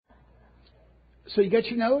So you got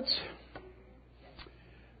your notes?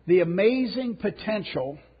 The amazing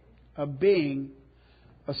potential of being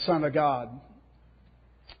a son of God.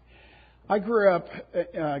 I grew up,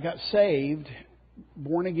 got saved,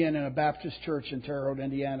 born again in a Baptist church in Terre Haute,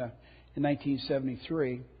 Indiana in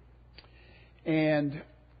 1973. And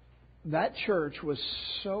that church was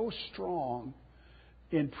so strong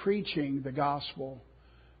in preaching the gospel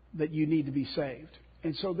that you need to be saved.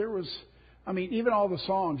 And so there was, even all the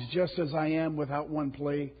songs, Just As I Am, Without One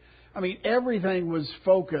Plea. Everything was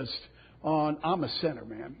focused on, I'm a sinner,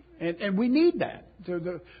 man. And we need that,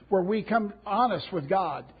 where we come honest with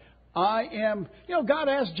God. I am, God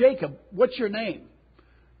asked Jacob, what's your name?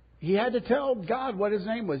 He had to tell God what his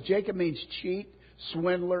name was. Jacob means cheat,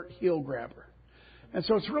 swindler, heel grabber. And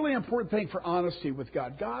so it's a really important thing for honesty with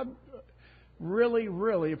God. God really,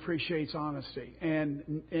 really appreciates honesty.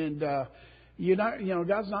 And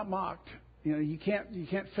God's not mocked. You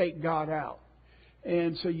can't fake God out.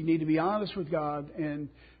 And so you need to be honest with God. And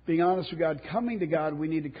being honest with God, coming to God, we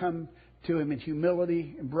need to come to Him in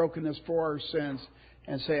humility and brokenness for our sins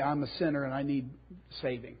and say, I'm a sinner and I need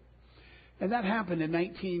saving. And that happened in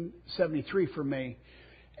 1973 for me.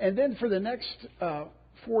 And then for the next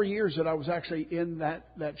 4 years that I was actually in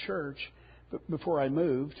that church before I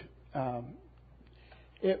moved,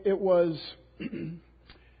 it was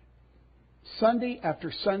Sunday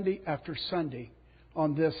after Sunday after Sunday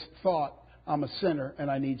on this thought, I'm a sinner and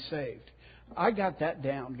I need saved. I got that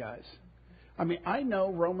down, guys. I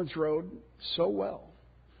know Romans Road so well.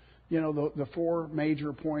 The four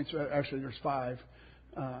major points, actually there's five,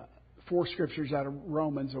 4 scriptures out of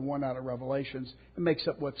Romans and 1 out of Revelations. It makes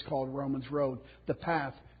up what's called Romans Road, the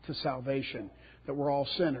path to salvation, that we're all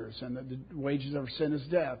sinners and that the wages of sin is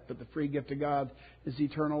death, but the free gift of God is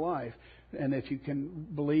eternal life. And if you can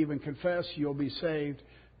believe and confess, you'll be saved.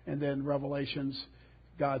 And then Revelations,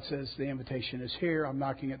 God says the invitation is here. I'm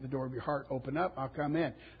knocking at the door of your heart. Open up. I'll come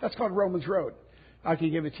in. That's called Romans Road. I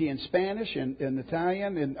can give it to you in Spanish and in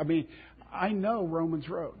Italian. And I know Romans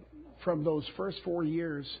Road from those first 4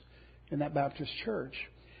 years in that Baptist church.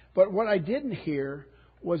 But what I didn't hear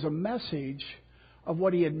was a message of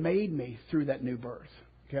what He had made me through that new birth.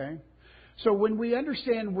 Okay? So when we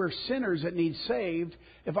understand we're sinners that need saved,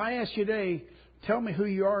 if I ask you today, tell me who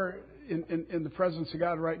you are in the presence of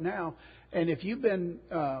God right now, and if you've been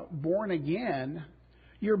born again,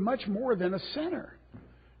 you're much more than a sinner.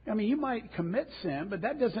 You might commit sin, but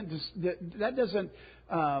that doesn't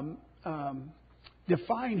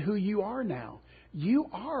define who you are now. You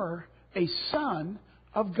are a son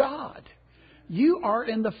of God. You are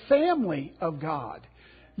in the family of God.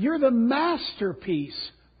 You're the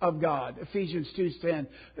masterpiece of God. Ephesians 2:10.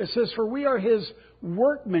 It says, "For we are His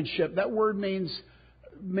workmanship." That word means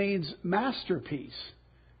masterpiece.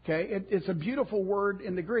 Okay, it's a beautiful word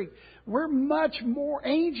in the Greek. We're much more.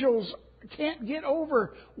 Angels can't get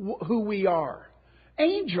over who we are.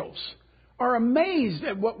 Angels are amazed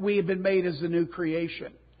at what we have been made as the new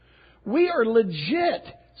creation. We are legit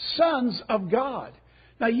sons of God.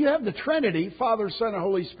 Now, you have the Trinity, Father, Son, and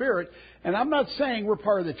Holy Spirit. And I'm not saying we're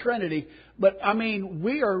part of the Trinity, but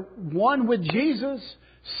we are one with Jesus,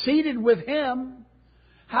 seated with Him.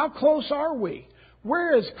 How close are we?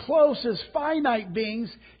 We're as close as finite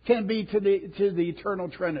beings can be to the eternal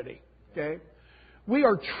Trinity. Okay? We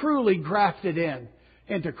are truly grafted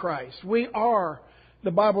into Christ. We are,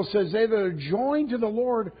 the Bible says, they that are joined to the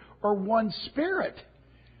Lord are one spirit.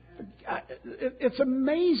 It's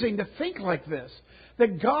amazing to think like this,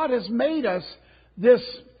 that God has made us this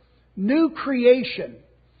new creation.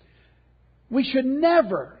 We should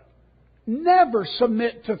never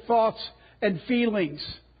submit to thoughts and feelings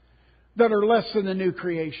that are less than the new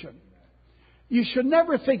creation. You should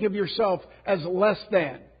never think of yourself as less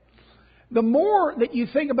than. The more that you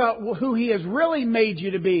think about who He has really made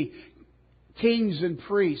you to be, kings and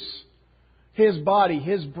priests, His body,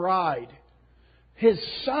 His bride, His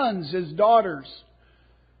sons, His daughters,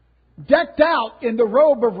 decked out in the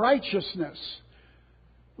robe of righteousness,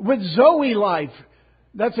 with Zoe life.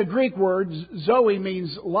 That's a Greek word. Zoe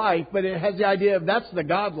means life, but it has the idea of that's the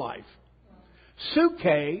God life. Suke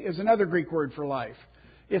is another Greek word for life.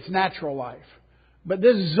 It's natural life. But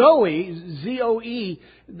this Zoe, Z-O-E,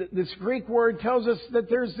 this Greek word tells us that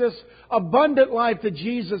there's this abundant life that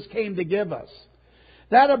Jesus came to give us.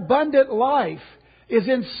 That abundant life is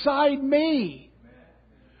inside me.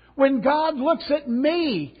 When God looks at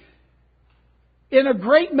me, in a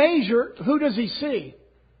great measure, who does He see?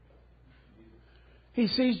 He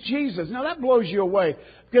sees Jesus. Now that blows you away,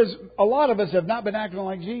 because a lot of us have not been acting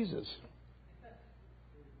like Jesus.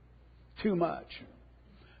 Too much.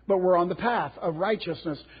 but we're on the path of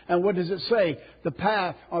righteousness. And what does it say? The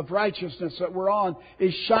path of righteousness that we're on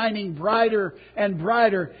is shining brighter and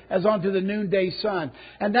brighter as onto the noonday sun.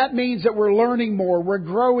 And that means that we're learning more. We're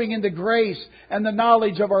growing in the grace and the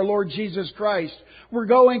knowledge of our Lord Jesus Christ. We're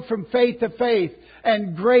going from faith to faith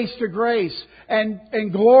and grace to grace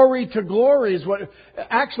and glory to glory is what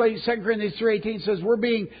actually 2 Corinthians 3:18 says. We're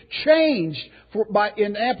being changed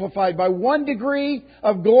amplified by 1 degree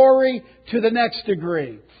of glory to the next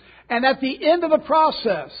degree. And at the end of the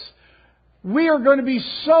process, we are going to be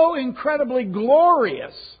so incredibly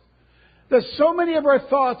glorious that so many of our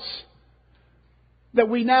thoughts that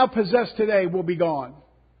we now possess today will be gone.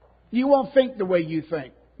 You won't think the way you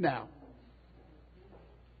think now.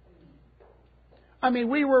 I mean,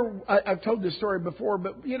 I've told this story before,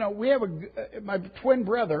 but, we have my twin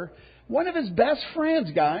brother, one of his best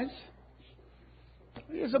friends, guys.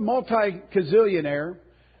 He's a multi-gazillionaire.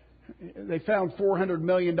 They found $400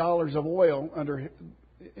 million of oil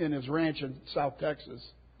in his ranch in South Texas.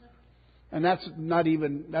 And that's not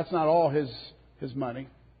all his money.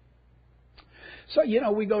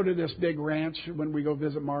 So, we go to this big ranch when we go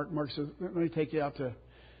visit Mark. Mark says, let me take you out to,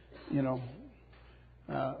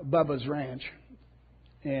 Bubba's ranch.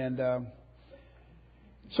 And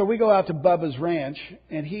so we go out to Bubba's ranch,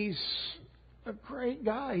 and he's a great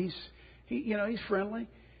guy. He's friendly,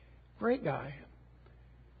 great guy.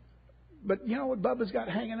 But you know what Bubba's got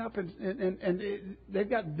hanging up, and they've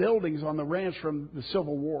got buildings on the ranch from the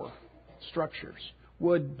Civil War, structures,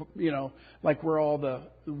 wood, like where all the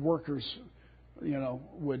workers,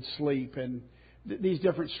 would sleep, and these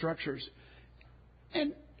different structures.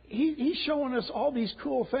 And he's showing us all these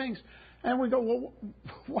cool things. And we go, well,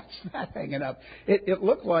 what's that hanging up? It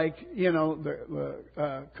looked like,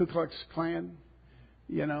 the Ku Klux Klan,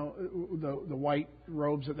 the white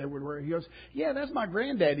robes that they would wear. He goes, yeah, that's my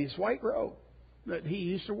granddaddy's white robe that he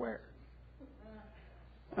used to wear.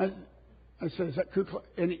 I said, is that Ku Klux?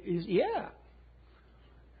 And he's, yeah.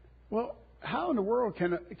 Well, how in the world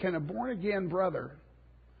can a born-again brother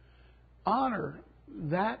honor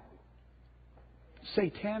that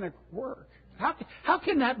satanic work? How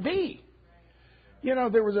can that be?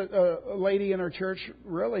 There was a lady in our church,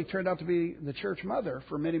 really turned out to be the church mother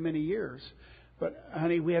for many, many years. But,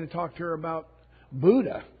 honey, we had to talk to her about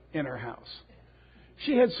Buddha in her house.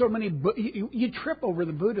 She had so many... You trip over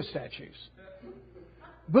the Buddha statues.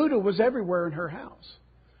 Buddha was everywhere in her house.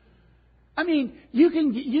 I mean, you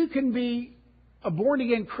can be a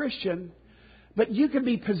born-again Christian, but you can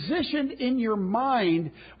be positioned in your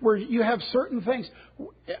mind where you have certain things.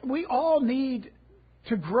 We all need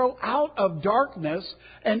to grow out of darkness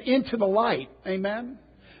and into the light. Amen?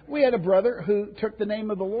 We had a brother who took the name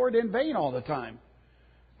of the Lord in vain all the time.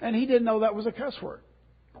 And he didn't know that was a cuss word.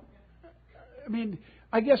 I mean,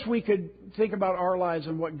 I guess we could think about our lives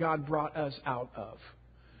and what God brought us out of.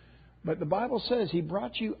 But the Bible says He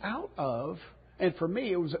brought you out of, and for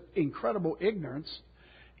me it was incredible ignorance,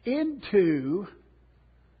 into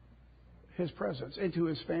His presence, into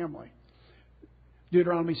His family.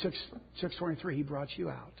 Deuteronomy 6:23, He brought you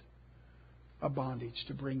out of bondage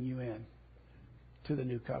to bring you in to the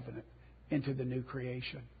new covenant, into the new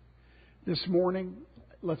creation. This morning,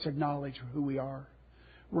 let's acknowledge who we are.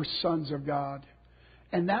 We're sons of God.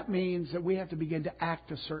 And that means that we have to begin to act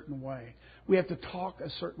a certain way. We have to talk a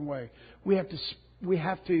certain way. We have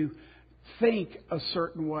to think a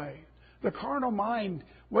certain way. The carnal mind,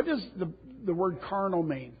 what does the word carnal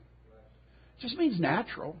mean? It just means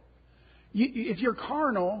natural. If you're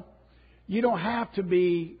carnal, you don't have to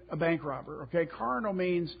be a bank robber. Okay, carnal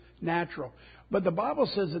means natural. But the Bible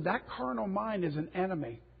says that carnal mind is an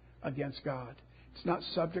enemy against God. It's not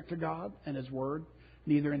subject to God and His Word,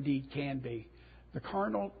 neither indeed can be. The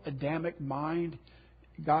carnal Adamic mind,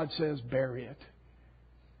 God says, bury it.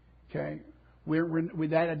 Okay?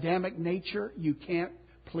 With that Adamic nature, you can't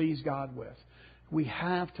please God with. We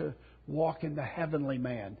have to walk in the heavenly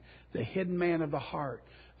man, the hidden man of the heart,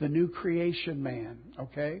 the new creation man.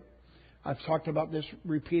 Okay? I've talked about this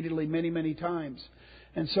repeatedly many, many times.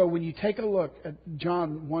 And so when you take a look at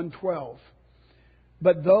John 1:12,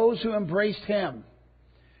 but those who embraced Him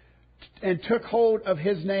and took hold of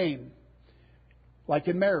His name, like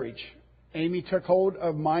in marriage, Amy took hold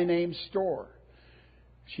of my name, Store.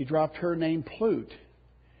 She dropped her name, Plute,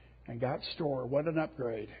 and got Store. What an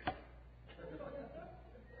upgrade.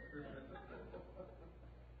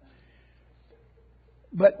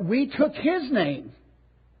 But we took His name.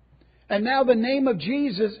 And now the name of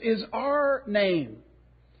Jesus is our name.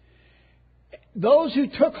 Those who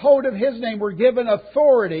took hold of His name were given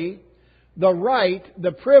authority, the right,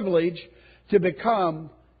 the privilege to become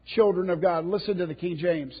children of God. Listen to the King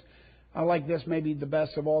James. I like this, maybe the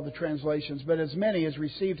best of all the translations. But as many as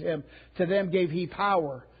received Him, to them gave He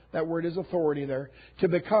power. That word is authority there. To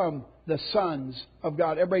become the sons of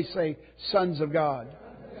God. Everybody say, sons of God.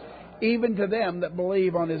 Even to them that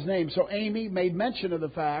believe on His name. So Amy made mention of the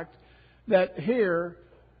fact that here,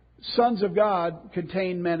 sons of God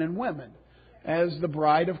contain men and women. As the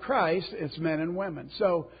bride of Christ, it's men and women.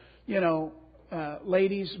 So,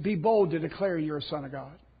 ladies, be bold to declare you're a son of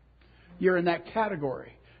God. You're in that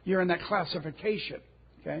category. You're in that classification.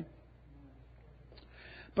 Okay?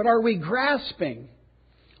 But are we grasping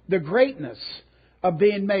the greatness of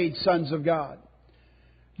being made sons of God?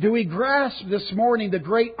 Do we grasp this morning the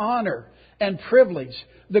great honor and privilege,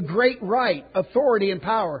 the great right, authority and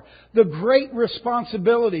power, the great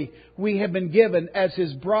responsibility we have been given as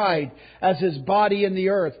His bride, as His body in the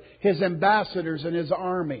earth, His ambassadors and His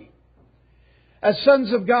army? As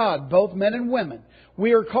sons of God, both men and women,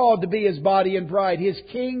 we are called to be His body and bride, His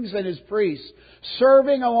kings and His priests,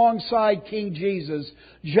 serving alongside King Jesus,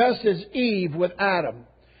 just as Eve with Adam.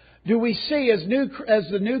 Do we see as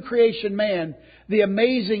the new creation man the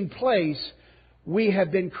amazing place we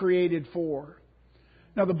have been created for?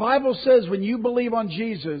 Now the Bible says when you believe on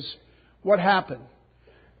Jesus, what happened?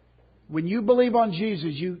 When you believe on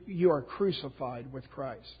Jesus, you are crucified with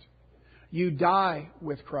Christ. You die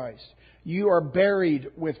with Christ. You are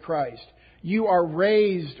buried with Christ. You are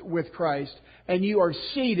raised with Christ. And you are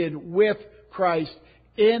seated with Christ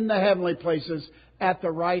in the heavenly places at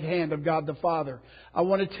the right hand of God the Father. I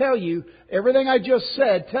want to tell you, everything I just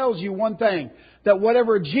said tells you one thing. That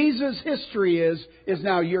whatever Jesus' history is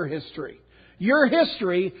now your history. Your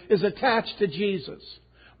history is attached to Jesus.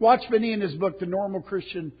 Watch Finney in his book, The Normal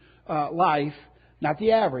Christian Life. Not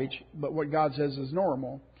the average, but what God says is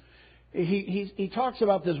normal. He talks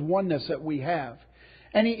about this oneness that we have.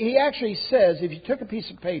 And he actually says, if you took a piece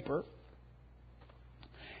of paper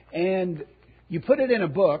and you put it in a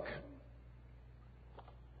book,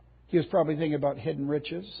 he was probably thinking about hidden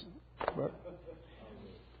riches. But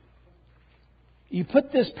you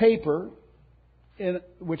put this paper,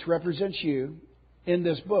 which represents you, in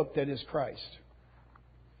this book that is Christ.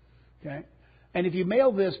 Okay? And if you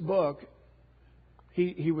mail this book,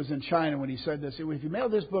 he was in China when he said this. If you mail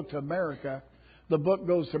this book to America, the book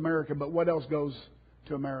goes to America, but what else goes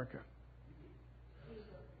to America?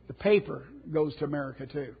 The paper goes to America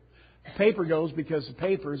too. The paper goes because the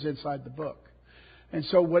paper is inside the book. And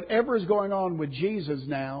so whatever is going on with Jesus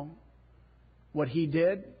now, what He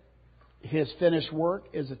did, His finished work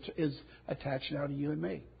is attached now to you and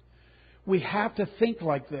me. We have to think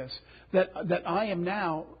like this, that I am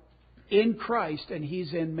now in Christ and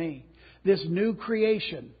He's in me. This new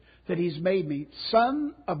creation that He's made me,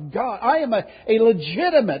 Son of God. I am a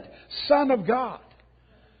legitimate Son of God.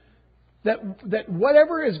 That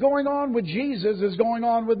whatever is going on with Jesus is going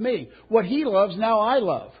on with me. What He loves, now I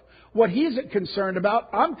love. What He's concerned about,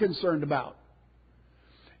 I'm concerned about.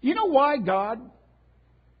 You know why God...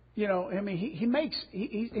 he makes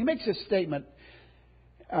a statement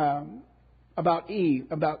about Eve,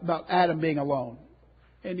 about Adam being alone.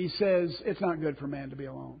 And He says, it's not good for man to be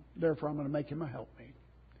alone. Therefore, I'm going to make him a helpmeet.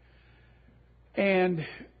 And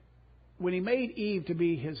when He made Eve to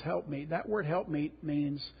be His helpmeet, that word helpmeet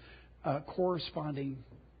means corresponding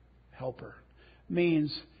helper.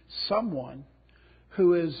 Means someone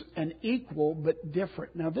who is an equal but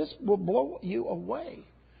different. Now, this will blow you away.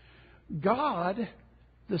 God...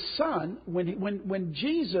 The Son, when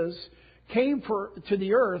Jesus came to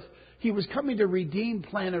the earth, He was coming to redeem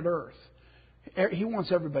planet Earth. He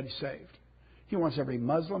wants everybody saved. He wants every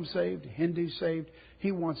Muslim saved, Hindu saved.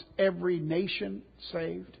 He wants every nation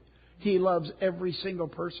saved. He loves every single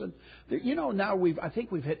person. Now I think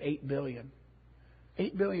we've hit 8 billion.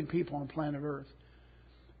 8 billion people on planet Earth.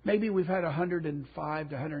 Maybe we've had 105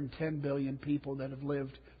 to 110 billion people that have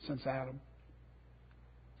lived since Adam.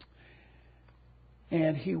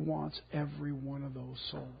 And He wants every one of those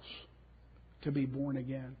souls to be born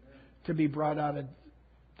again, to be brought out of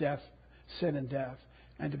death, sin and death,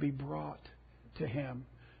 and to be brought to Him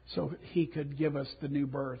so He could give us the new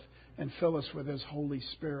birth and fill us with His Holy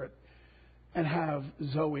Spirit and have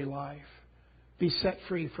Zoe life, be set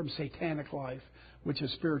free from satanic life, which is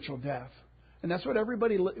spiritual death. And that's what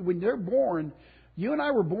everybody, when they're born, you and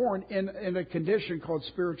I were born in a condition called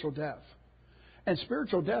spiritual death. And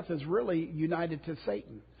spiritual death is really united to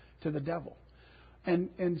Satan, to the devil.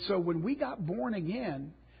 And so when we got born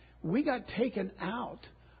again, we got taken out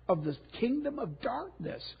of the kingdom of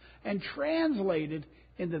darkness and translated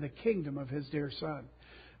into the kingdom of His dear Son.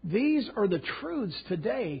 These are the truths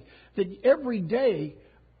today that every day,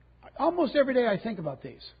 almost every day I think about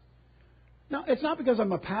these. Now, it's not because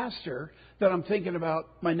I'm a pastor that I'm thinking about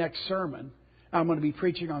my next sermon. I'm going to be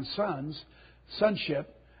preaching on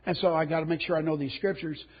sonship, and so I got to make sure I know these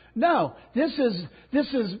scriptures. No, this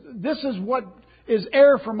is what is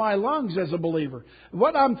air for my lungs as a believer.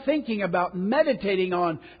 What I'm thinking about, meditating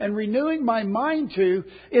on, and renewing my mind to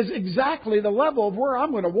is exactly the level of where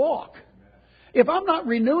I'm going to walk. If I'm not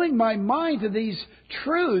renewing my mind to these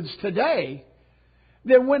truths today,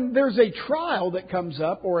 then when there's a trial that comes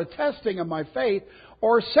up, or a testing of my faith,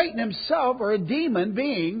 or Satan himself, or a demon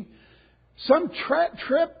being, some trap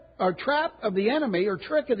of the enemy, or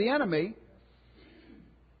trick of the enemy,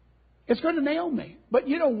 it's going to nail me. But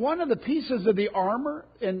you know, one of the pieces of the armor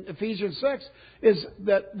in Ephesians 6 is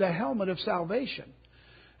that the helmet of salvation.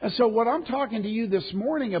 And so what I'm talking to you this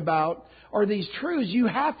morning about are these truths. You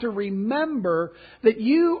have to remember that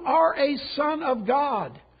you are a son of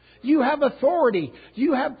God. You have authority.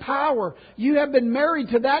 You have power. You have been married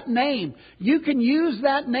to that name. You can use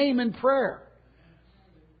that name in prayer.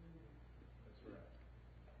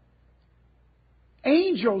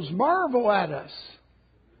 Angels marvel at us.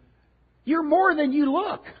 You're more than you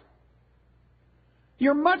look.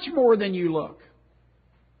 You're much more than you look.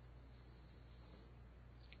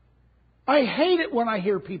 I hate it when I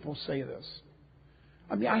hear people say this.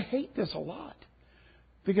 I mean, I hate this a lot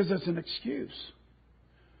because it's an excuse.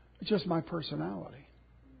 It's just my personality.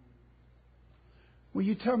 Will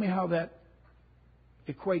you tell me how that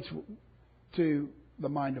equates to the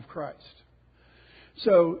mind of Christ?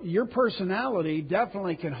 So your personality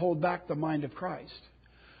definitely can hold back the mind of Christ.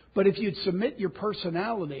 But if you'd submit your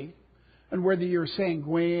personality, and whether you're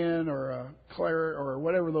sanguine or a Claire or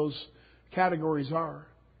whatever those categories are,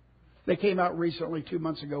 they came out recently 2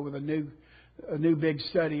 months ago with a new big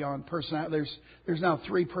study on personality. There's now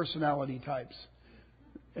 3 personality types.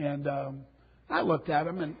 And I looked at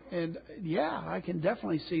them, and yeah, I can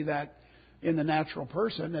definitely see that in the natural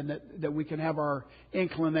person, and that we can have our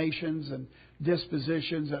inclinations and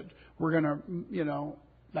dispositions that we're going to, you know,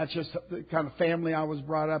 that's just the kind of family I was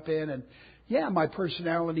brought up in. And yeah, my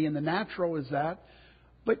personality in the natural is that.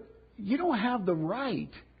 But you don't have the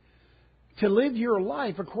right to live your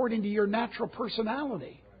life according to your natural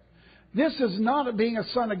personality. This is not being a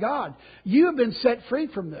son of God. You have been set free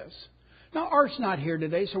from this. Now, Art's not here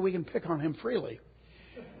today, so we can pick on him freely.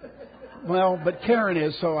 Well, but Karen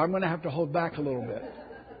is, so I'm going to have to hold back a little bit.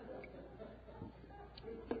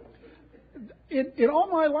 In all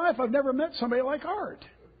my life, I've never met somebody like Art.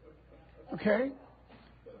 Okay?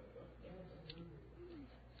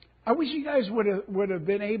 I wish you guys would have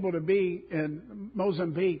been able to be in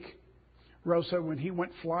Mozambique, Rosa, when he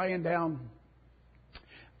went flying down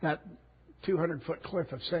that 200-foot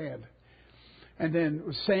cliff of sand. And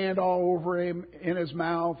then sand all over him, in his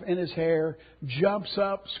mouth, in his hair, jumps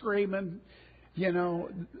up screaming, you know,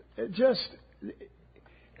 just.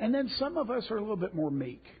 And then some of us are a little bit more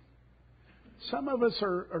meek. Some of us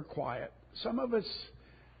are quiet. Some of us,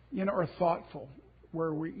 you know, are thoughtful.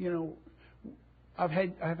 Where we, you know, I've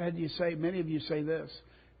had you say, many of you say this: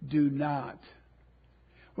 do not.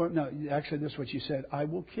 Well, no, actually, this is what you said. I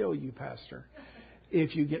will kill you, Pastor,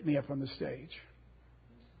 if you get me up on the stage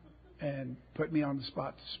and put me on the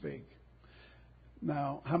spot to speak.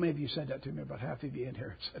 Now, how many of you said that to me? About half of you in here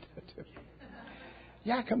have said that to me.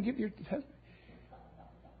 Yeah, come give your testimony.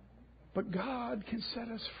 But God can set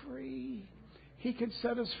us free. He can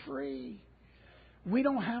set us free. We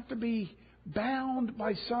don't have to be bound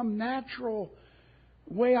by some natural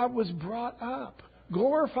way I was brought up.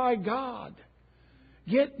 Glorify God.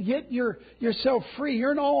 Get yourself free.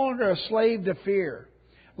 You're no longer a slave to fear.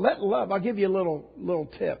 Let love. I'll give you a little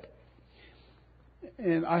tip.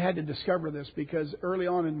 And I had to discover this because early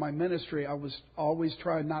on in my ministry, I was always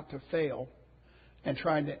trying not to fail and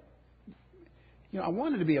trying to, you know, I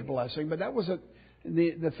wanted to be a blessing, but that wasn't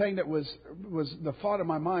the thing that was the thought in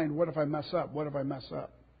my mind. What if I mess up? What if I mess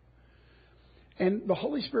up? And the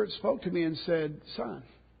Holy Spirit spoke to me and said, son,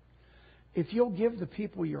 if you'll give the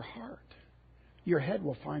people your heart, your head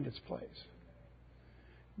will find its place.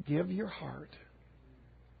 Give your heart.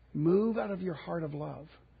 Move out of your heart of love.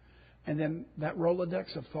 And then that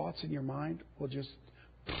Rolodex of thoughts in your mind will just,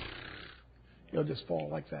 it'll just fall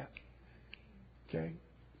like that. Okay?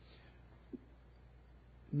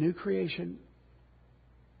 New creation,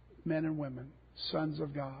 men and women, sons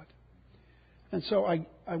of God. And so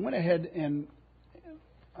I went ahead and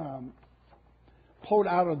pulled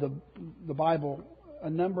out of the Bible a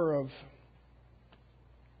number of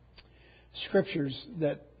scriptures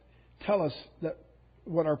that tell us that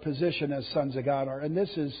what our position as sons of God are. And this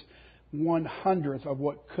is 1/100th of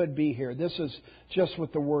what could be here. This is just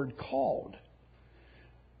what the word called.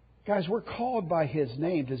 Guys, we're called by His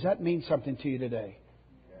name. Does that mean something to you today?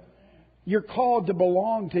 You're called to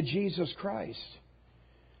belong to Jesus Christ.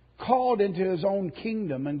 Called into His own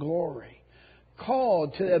kingdom and glory.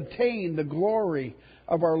 Called to obtain the glory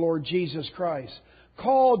of our Lord Jesus Christ.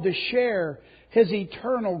 Called to share His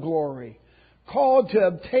eternal glory. Called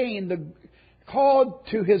to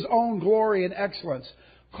His own glory and excellence.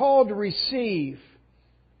 Called to receive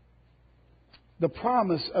the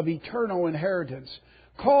promise of eternal inheritance.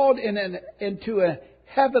 Called into a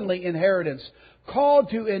heavenly inheritance. Called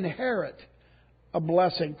to inherit a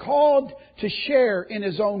blessing. Called to share in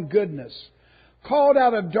His own goodness. Called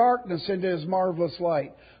out of darkness into His marvelous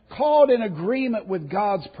light. Called in agreement with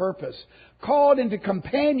God's purpose. Called into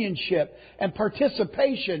companionship and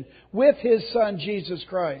participation with His Son, Jesus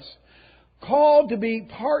Christ. Called to be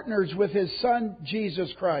partners with His Son,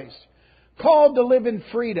 Jesus Christ. Called to live in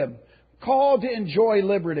freedom. Called to enjoy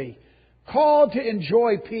liberty. Called to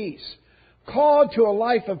enjoy peace. Called to a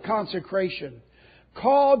life of consecration.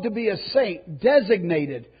 Called to be a saint,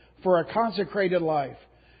 designated for a consecrated life.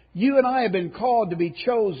 You and I have been called to be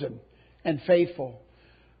chosen and faithful.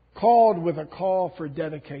 Called with a call for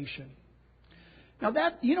dedication. Now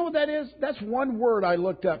you know what that is? That's one word I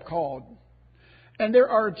looked up, called. And there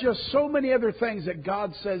are just so many other things that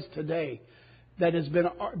God says today that has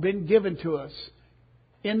been given to us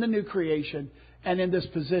in the new creation and in this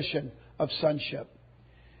position of sonship.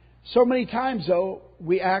 So many times, though,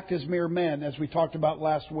 we act as mere men, as we talked about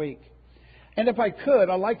last week. And if I could,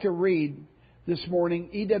 I'd like to read this morning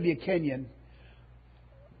E.W. Kenyon.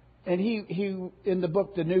 And he in the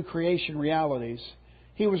book, The New Creation Realities,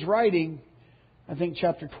 he was writing, I think,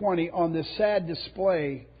 chapter 20, on this sad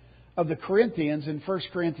display of the Corinthians in 1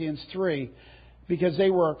 Corinthians 3, because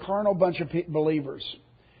they were a carnal bunch of believers.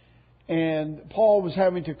 And Paul was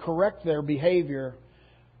having to correct their behavior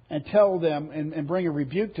and tell them and bring a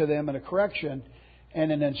rebuke to them and a correction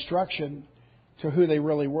and an instruction to who they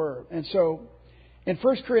really were. And so in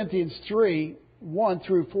 1 Corinthians 3, 1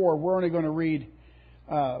 through 4, we're only going to read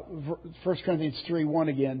 1 Corinthians 3, 1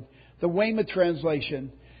 again. The Weymouth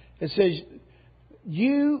translation, it says,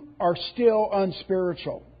 "You are still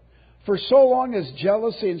unspiritual. For so long as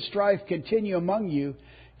jealousy and strife continue among you,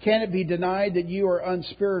 can it be denied that you are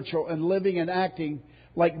unspiritual and living and acting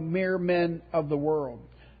like mere men of the world?"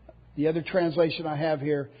 The other translation I have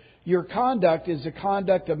here, "Your conduct is the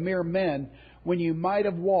conduct of mere men when you might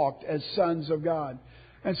have walked as sons of God."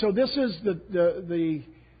 And so this is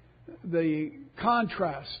the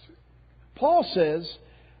contrast. Paul says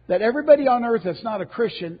that everybody on earth that's not a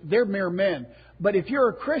Christian, they're mere men. But if you're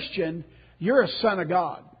a Christian, you're a son of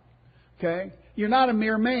God. Okay? You're not a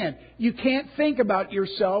mere man. You can't think about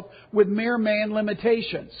yourself with mere man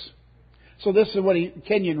limitations. So this is what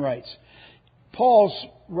Kenyon writes.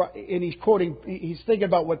 And he's thinking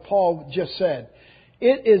about what Paul just said.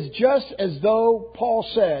 It is just as though Paul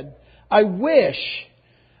said, "I wish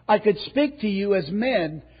I could speak to you as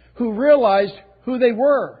men who realized who they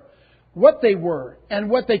were, what they were, and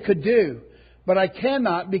what they could do. But I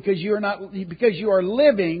cannot because you are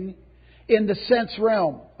living in the sense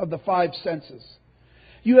realm of the five senses.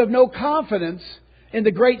 You have no confidence in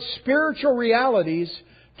the great spiritual realities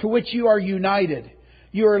to which you are united.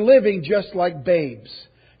 You are living just like babes.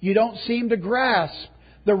 You don't seem to grasp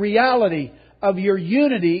the reality of your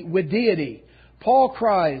unity with deity." Paul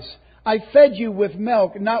cries, "I fed you with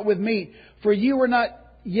milk, not with meat, for you were not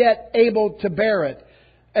yet able to bear it.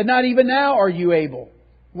 And not even now are you able."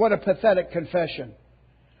 What a pathetic confession.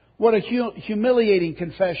 What a humiliating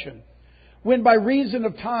confession. When by reason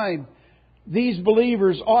of time, these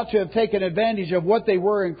believers ought to have taken advantage of what they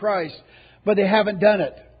were in Christ, but they haven't done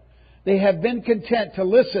it. They have been content to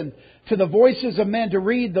listen to the voices of men, to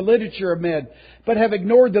read the literature of men, but have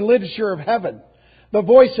ignored the literature of heaven, the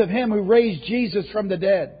voice of Him who raised Jesus from the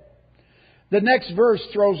dead. The next verse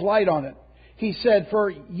throws light on it. He said, "For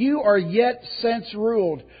you are yet sense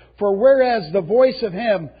ruled. For whereas the voice of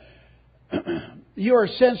Him, you are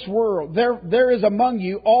sense ruled, there is among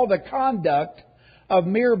you all the conduct of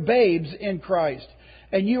mere babes in Christ.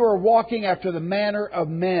 And you are walking after the manner of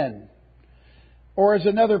men." Or as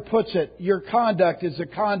another puts it, your conduct is the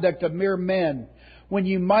conduct of mere men when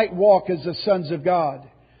you might walk as the sons of God.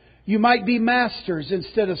 You might be masters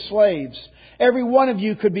instead of slaves. Every one of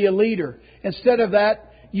you could be a leader. Instead of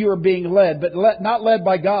that, you are being led, but not led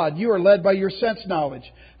by God. You are led by your sense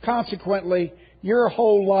knowledge. Consequently, Your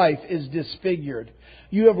whole life is disfigured.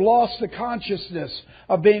 You have lost the consciousness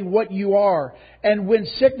of being what you are. And when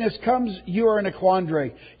sickness comes, you are in a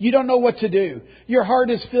quandary. You don't know what to do. Your heart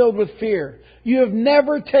is filled with fear. You have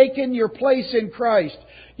never taken your place in Christ.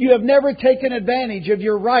 You have never taken advantage of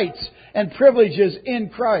your rights and privileges in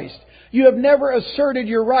Christ. You have never asserted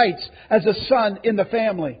your rights as a son in the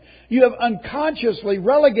family. You have unconsciously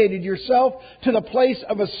relegated yourself to the place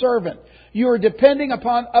of a servant. You are depending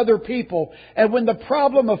upon other people. And when the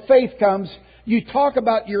problem of faith comes, you talk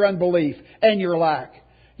about your unbelief and your lack.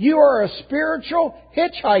 You are a spiritual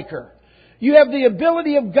hitchhiker. You have the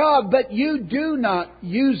ability of God, but you do not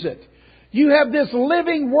use it. You have this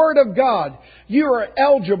living Word of God. You are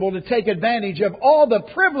eligible to take advantage of all the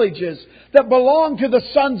privileges that belong to the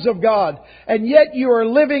sons of God. And yet you are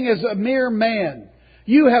living as a mere man.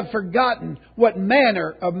 You have forgotten what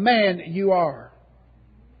manner of man you are.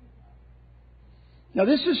 Now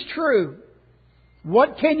this is true.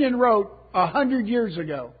 What Kenyon wrote 100 years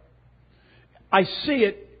ago, I see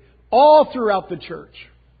it all throughout the church.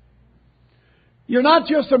 You're not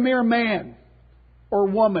just a mere man or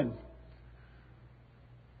woman.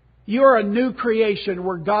 You're a new creation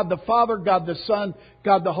where God the Father, God the Son,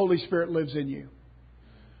 God the Holy Spirit lives in you.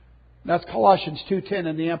 That's Colossians 2:10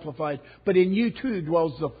 in the Amplified. But in you too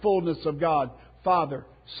dwells the fullness of God, Father,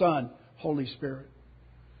 Son, Holy Spirit.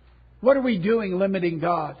 What are we doing limiting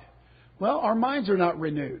God? Well, our minds are not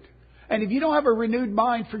renewed. And if you don't have a renewed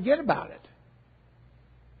mind, forget about it.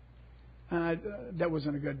 That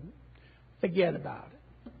wasn't a good... Forget about it.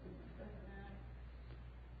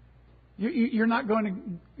 You're not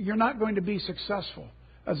going to be successful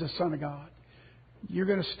as a son of God. You're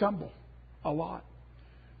going to stumble a lot.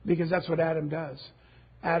 Because that's what Adam does.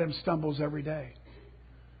 Adam stumbles every day.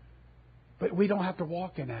 But we don't have to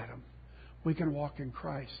walk in Adam. We can walk in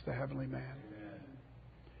Christ, the heavenly man. Amen.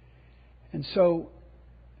 And so,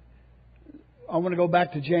 I want to go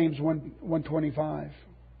back to James 1:25.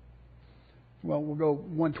 Well, we'll go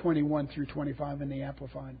 1:21 through 25 in the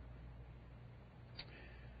Amplified.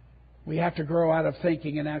 We have to grow out of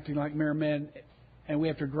thinking and acting like mere men, and we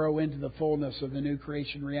have to grow into the fullness of the new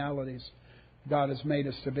creation realities God has made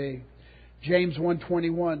us to be. James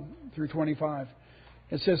 1:21 through 25.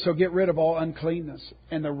 It says, so get rid of all uncleanness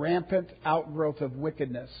and the rampant outgrowth of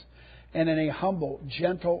wickedness, and in a humble,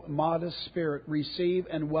 gentle, modest spirit receive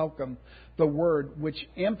and welcome the Word which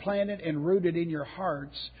implanted and rooted in your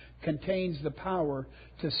hearts contains the power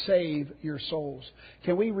to save your souls.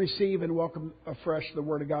 Can we receive and welcome afresh the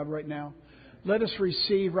Word of God right now? Let us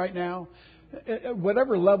receive right now.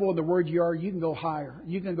 Whatever level of the Word you are, you can go higher.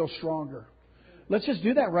 You can go stronger. Let's just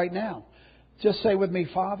do that right now. Just say with me,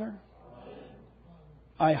 Father,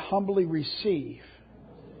 I humbly receive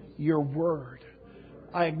your Word.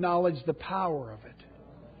 I acknowledge the power of it.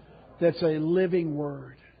 That's a living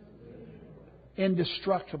Word.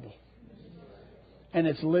 Indestructible. And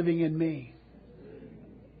it's living in me.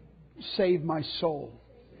 Save my soul,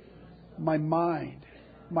 my mind,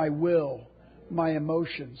 my will, my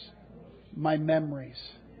emotions, my memories.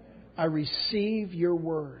 I receive your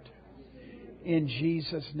Word in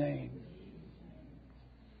Jesus' name.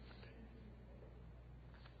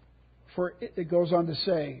 For it goes on to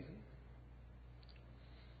say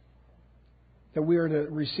that we are to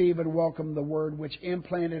receive and welcome the Word which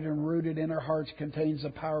implanted and rooted in our hearts contains the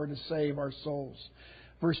power to save our souls.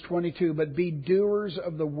 Verse 22, but be doers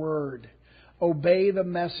of the Word, obey the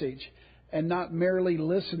message, and not merely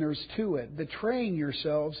listeners to it, betraying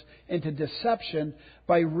yourselves into deception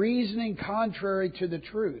by reasoning contrary to the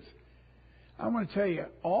truth. I want to tell you,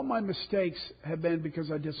 all my mistakes have been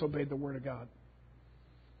because I disobeyed the Word of God.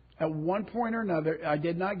 At one point or another, I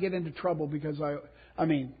did not get into trouble because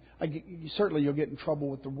certainly you'll get in trouble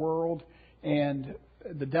with the world and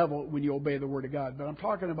the devil when you obey the Word of God. But I'm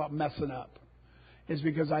talking about messing up. It's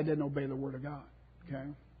because I didn't obey the Word of God. Okay,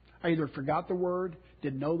 I either forgot the Word,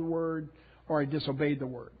 didn't know the Word, or I disobeyed the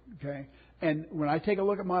Word. Okay, and when I take a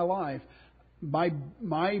look at my life,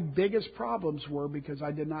 my biggest problems were because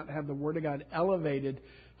I did not have the Word of God elevated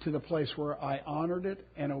to the place where I honored it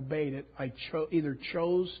and obeyed it. I either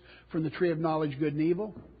chose from the tree of knowledge good and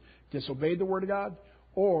evil, disobeyed the Word of God,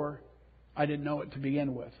 or I didn't know it to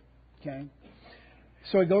begin with. Okay?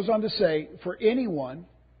 So it goes on to say, for anyone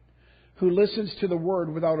who listens to the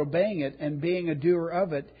Word without obeying it and being a doer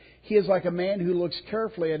of it, he is like a man who looks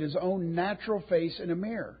carefully at his own natural face in a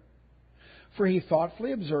mirror. For he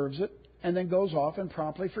thoughtfully observes it and then goes off and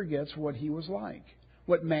promptly forgets what he was like,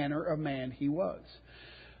 what manner of man he was.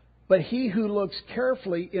 But he who looks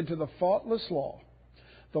carefully into the faultless law,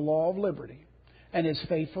 the law of liberty, and is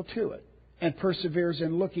faithful to it, and perseveres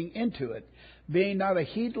in looking into it, being not a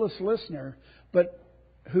heedless listener, but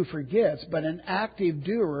who forgets, but an active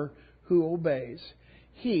doer who obeys,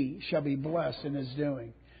 he shall be blessed in his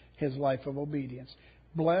doing, his life of obedience.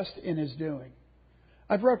 Blessed in his doing.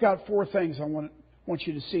 I broke out 4 things I want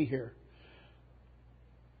you to see here.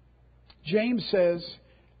 James says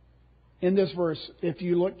in this verse, if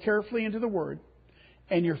you look carefully into the Word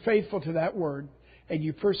and you're faithful to that Word and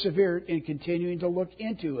you persevere in continuing to look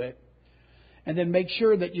into it, and then make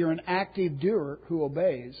sure that you're an active doer who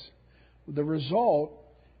obeys, the result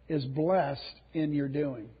is blessed in your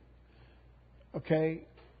doing. Okay?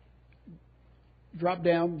 Drop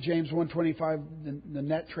down James 1:25, the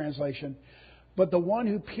net translation. But the one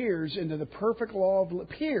who peers into the perfect law of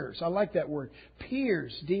peers, I like that word,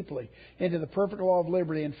 peers deeply into the perfect law of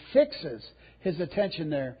liberty and fixes his attention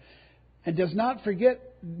there, and does not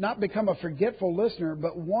become a forgetful listener,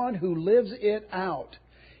 but one who lives it out,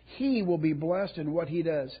 he will be blessed in what he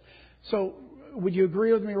does. So, would you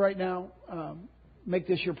agree with me right now? Make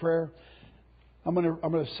this your prayer. I'm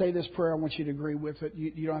going to say this prayer. I want you to agree with it.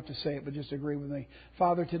 You don't have to say it, but just agree with me.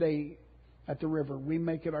 Father, today at the river, we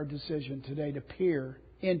make it our decision today to peer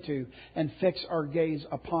into and fix our gaze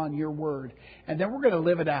upon your word. And then we're going to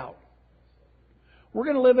live it out. We're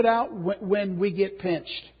going to live it out when we get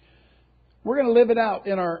pinched. We're going to live it out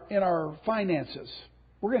in our finances.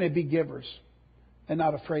 We're going to be givers and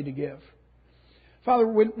not afraid to give. Father,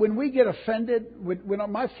 when we get offended,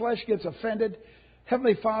 when my flesh gets offended,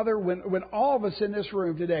 Heavenly Father, when all of us in this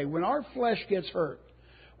room today, when our flesh gets hurt,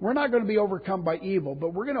 we're not going to be overcome by evil,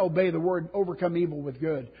 but we're going to obey the word, overcome evil with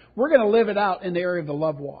good. We're going to live it out in the area of the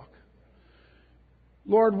love walk.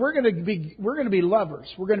 Lord, we're going to be lovers.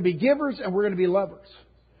 We're going to be givers and we're going to be lovers.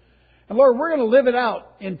 And Lord, we're going to live it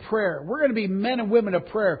out in prayer. We're going to be men and women of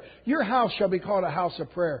prayer. Your house shall be called a house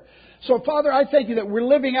of prayer. So, Father, I thank you that we're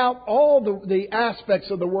living out all the aspects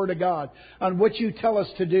of the Word of God on what you tell us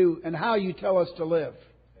to do and how you tell us to live.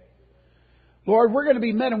 Lord, we're going to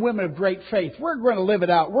be men and women of great faith. We're going to live it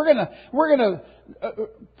out. We're going to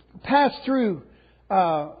pass through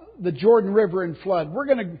the Jordan River in flood. We're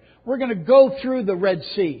going to go through the Red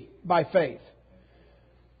Sea by faith.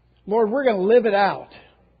 Lord, we're going to live it out.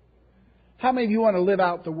 How many of you want to live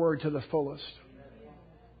out the Word to the fullest?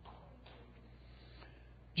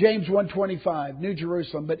 James 1:25, New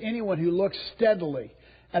Jerusalem. But anyone who looks steadily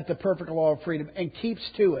at the perfect law of freedom and keeps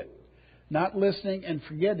to it, not listening and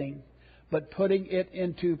forgetting, but putting it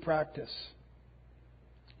into practice,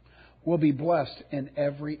 will be blessed in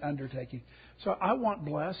every undertaking. So I want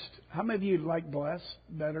blessed. How many of you like blessed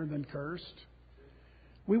better than cursed?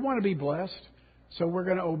 We want to be blessed, so we're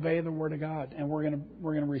going to obey the Word of God and we're going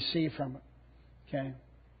to receive from it. Okay.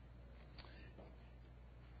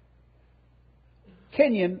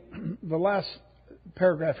 Kenyon, the last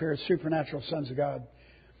paragraph here is Supernatural Sons of God.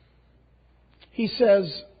 He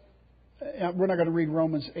says, we're not going to read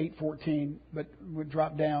Romans 8:14, but we'll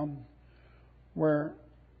drop down where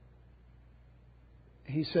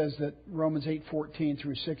he says that Romans 8:14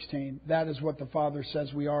 through 16, that is what the Father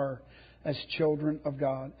says we are as children of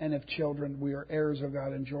God. And if children, we are heirs of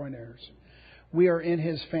God and joint heirs. We are in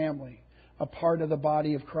His family, a part of the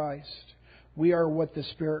body of Christ. We are what the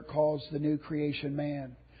Spirit calls the new creation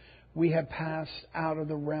man. We have passed out of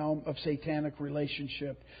the realm of satanic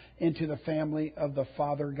relationship into the family of the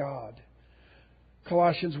Father God.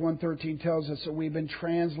 Colossians 1:13 tells us that we've been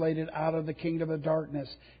translated out of the kingdom of darkness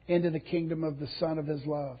into the kingdom of the Son of His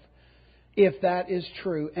love. If that is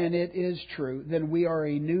true, and it is true, then we are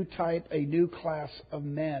a new type, a new class of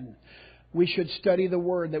men. We should study the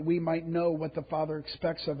Word that we might know what the Father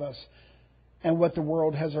expects of us and what the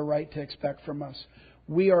world has a right to expect from us.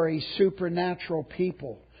 We are a supernatural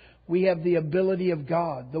people. We have the ability of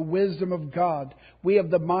God, the wisdom of God. We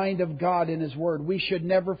have the mind of God in His Word. We should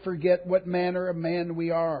never forget what manner of man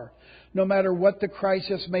we are. No matter what the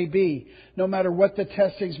crisis may be, no matter what the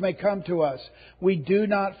testings may come to us, we do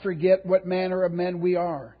not forget what manner of men we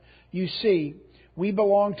are. You see, we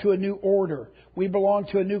belong to a new order. We belong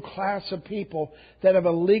to a new class of people that have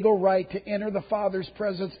a legal right to enter the Father's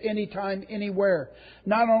presence anytime, anywhere.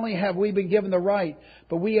 Not only have we been given the right,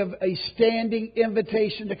 but we have a standing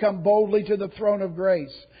invitation to come boldly to the throne of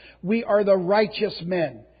grace. We are the righteous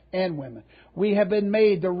men and women. We have been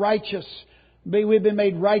made the righteous. We've been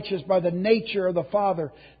made righteous by the nature of the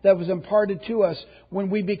Father that was imparted to us when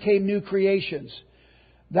we became new creations.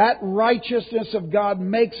 That righteousness of God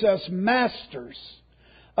makes us masters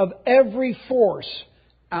of every force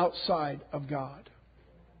outside of God.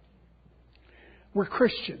 We're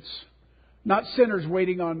Christians, not sinners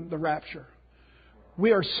waiting on the rapture.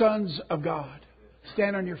 We are sons of God.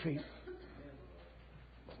 Stand on your feet.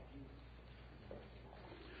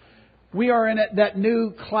 We are in that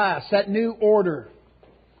new class, that new order.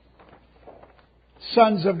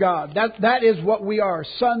 Sons of God. That is what we are,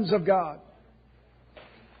 sons of God.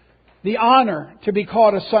 The honor to be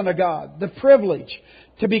called a son of God. The privilege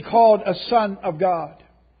to be called a son of God.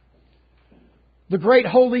 The great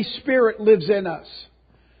Holy Spirit lives in us.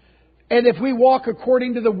 And if we walk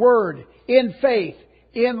according to the Word, in faith,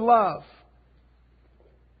 in love,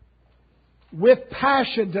 with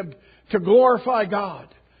passion to glorify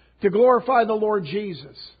God, to glorify the Lord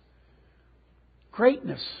Jesus,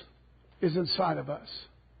 greatness is inside of us.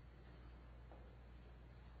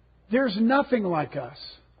 There's nothing like us.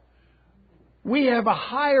 We have a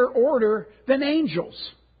higher order than angels.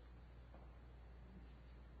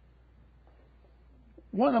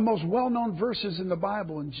 One of the most well-known verses in the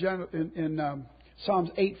Bible in Psalms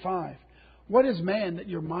 8:5. What is man that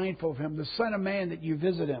you're mindful of him? The Son of Man that you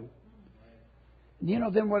visit him. And you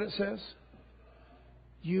know then what it says?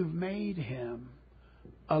 You've made him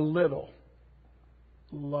a little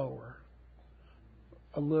lower,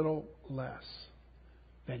 a little less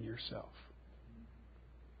than yourself.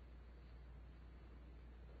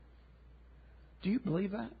 Do you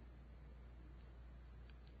believe that?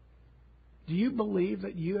 Do you believe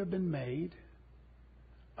that you have been made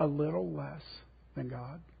a little less than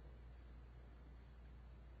God?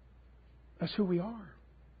 That's who we are.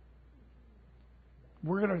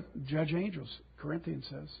 We're going to judge angels, Corinthians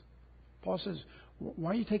says. Paul says,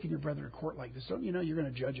 why are you taking your brother to court like this? Don't you know you're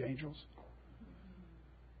going to judge angels?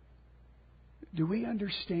 Do we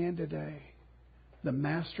understand today the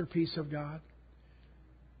masterpiece of God?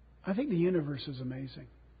 I think the universe is amazing.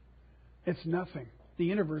 It's nothing. The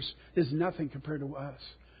universe is nothing compared to us.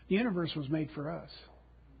 The universe was made for us.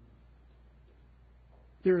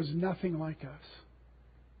 There is nothing like us.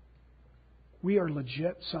 We are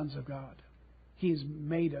legit sons of God. He's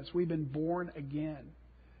made us. We've been born again.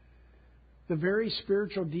 The very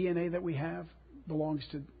spiritual DNA that we have belongs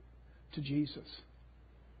to Jesus.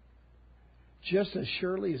 Just as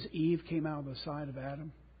surely as Eve came out of the side of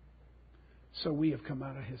Adam, so we have come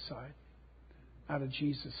out of his side, out of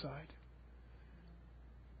Jesus' side.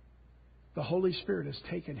 The Holy Spirit has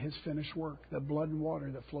taken his finished work, the blood and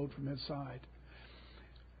water that flowed from his side.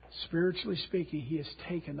 Spiritually speaking,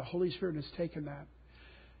 the Holy Spirit has taken that.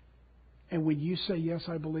 And when you say, yes,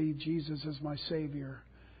 I believe Jesus is my Savior,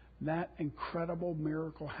 that incredible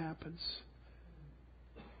miracle happens.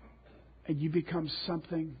 And you become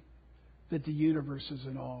something that the universe is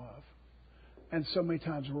in awe of. And so many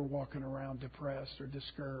times we're walking around depressed or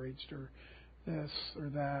discouraged or this or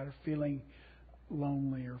that or feeling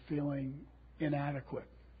lonely or feeling inadequate.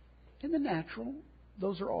 In the natural,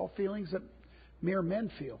 those are all feelings that mere men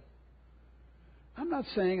feel. I'm not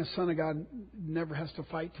saying a son of God never has to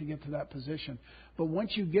fight to get to that position. But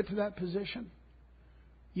once you get to that position,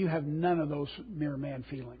 you have none of those mere man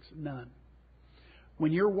feelings. None.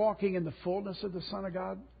 When you're walking in the fullness of the Son of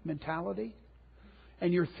God mentality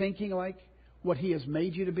and you're thinking like what He has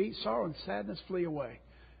made you to be, sorrow and sadness flee away.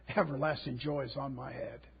 Everlasting joy is on my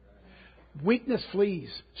head. Weakness flees,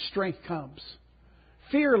 strength comes.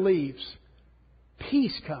 Fear leaves,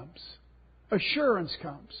 peace comes. Assurance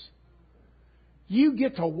comes. You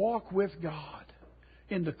get to walk with God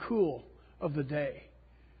in the cool of the day.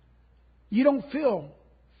 You don't feel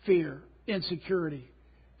fear, insecurity,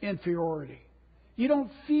 inferiority. You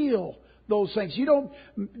don't feel those things. You don't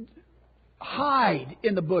hide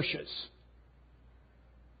in the bushes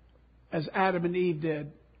as Adam and Eve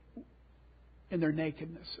did in their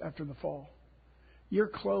nakedness after the fall. You're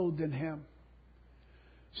clothed in Him.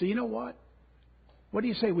 So you know what? What do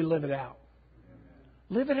you say we live it out?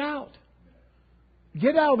 Live it out.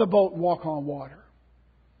 Get out of the boat and walk on water.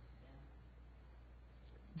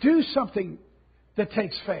 Do something that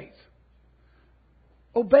takes faith.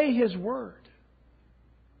 Obey His word.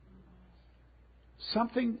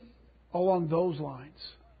 Something along those lines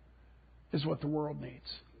is what the world needs.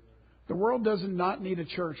 The world does not need a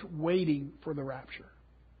church waiting for the rapture.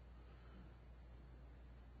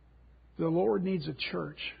 The Lord needs a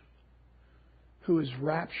church who is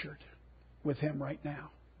raptured with Him right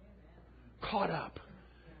now. Caught up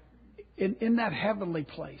in that heavenly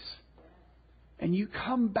place. And you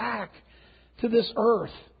come back to this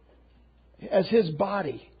earth as His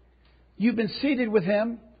body. You've been seated with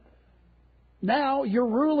Him. Now you're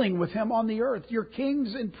ruling with Him on the earth. You're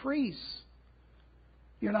kings and priests.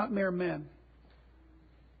 You're not mere men.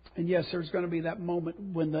 And yes, there's going to be that moment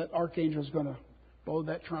when the archangel is going to blow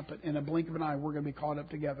that trumpet. In a blink of an eye, we're going to be caught up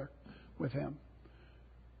together with Him.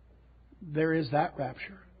 There is that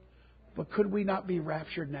rapture. But could we not be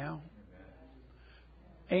raptured now?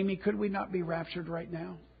 Amy, could we not be raptured right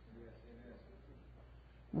now?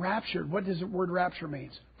 Raptured. What does the word rapture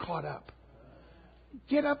mean? Caught up.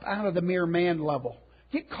 Get up out of the mere man level.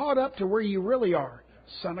 Get caught up to where you really are.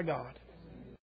 Son of God.